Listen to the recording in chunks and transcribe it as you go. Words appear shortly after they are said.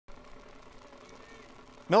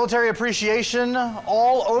Military appreciation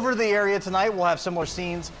all over the area tonight. We'll have similar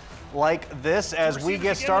scenes like this as we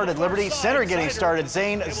get started. Liberty Center getting started.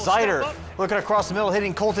 Zane Zeider looking across the middle,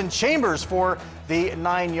 hitting Colton Chambers for the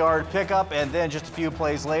 9-yard pickup. And then just a few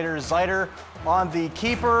plays later, Zeider on the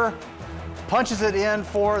keeper, punches it in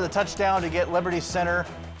for the touchdown to get Liberty Center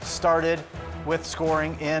started with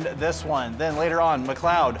scoring in this one. Then later on,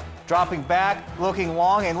 McLeod dropping back, looking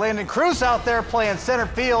long, and Landon Cruz out there playing center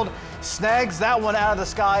field, snags that one out of the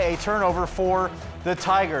sky, a turnover for the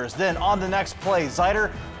Tigers. Then on the next play,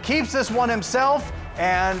 Zeider keeps this one himself,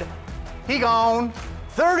 and he gone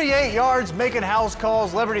 38 yards, making house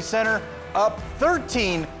calls. Liberty Center up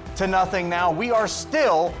 13-0 now. We are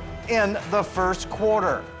still in the first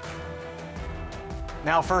quarter.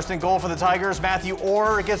 Now first and goal for the Tigers. Matthew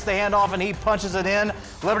Orr gets the handoff and he punches it in.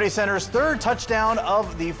 Liberty Center's third touchdown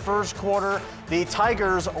of the first quarter. The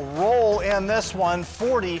Tigers roll in this one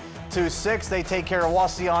 40-6. They take care of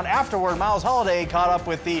Wauseon. Afterward, Miles Holliday caught up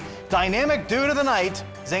with the dynamic dude of the night,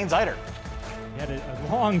 Zane Zeider. He had a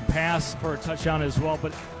long pass for a touchdown as well,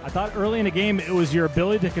 but I thought early in the game it was your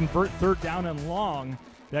ability to convert third down and long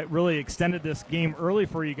that really extended this game early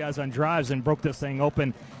for you guys on drives and broke this thing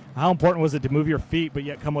open. How important was it to move your feet but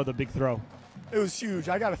yet come with a big throw? It was huge.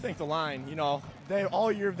 I got to thank the line. You know,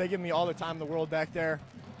 all year they give me all the time in the world back there,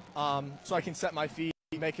 so I can set my feet,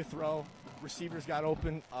 make a throw. Receivers got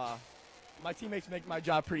open. My teammates make my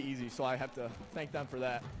job pretty easy, so I have to thank them for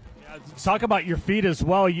that. Yeah, talk about your feet as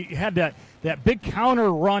well. You had that big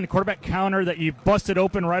counter run, quarterback counter that you busted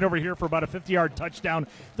open right over here for about a 50-yard touchdown.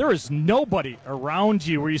 There was nobody around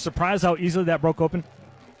you. Were you surprised how easily that broke open?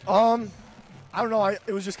 I don't know.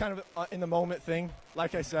 It was just kind of in the moment thing.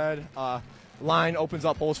 Like I said, line opens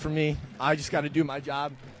up holes for me. I just got to do my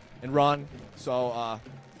job and run. So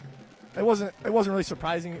it wasn't really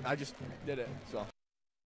surprising. I just did it. So.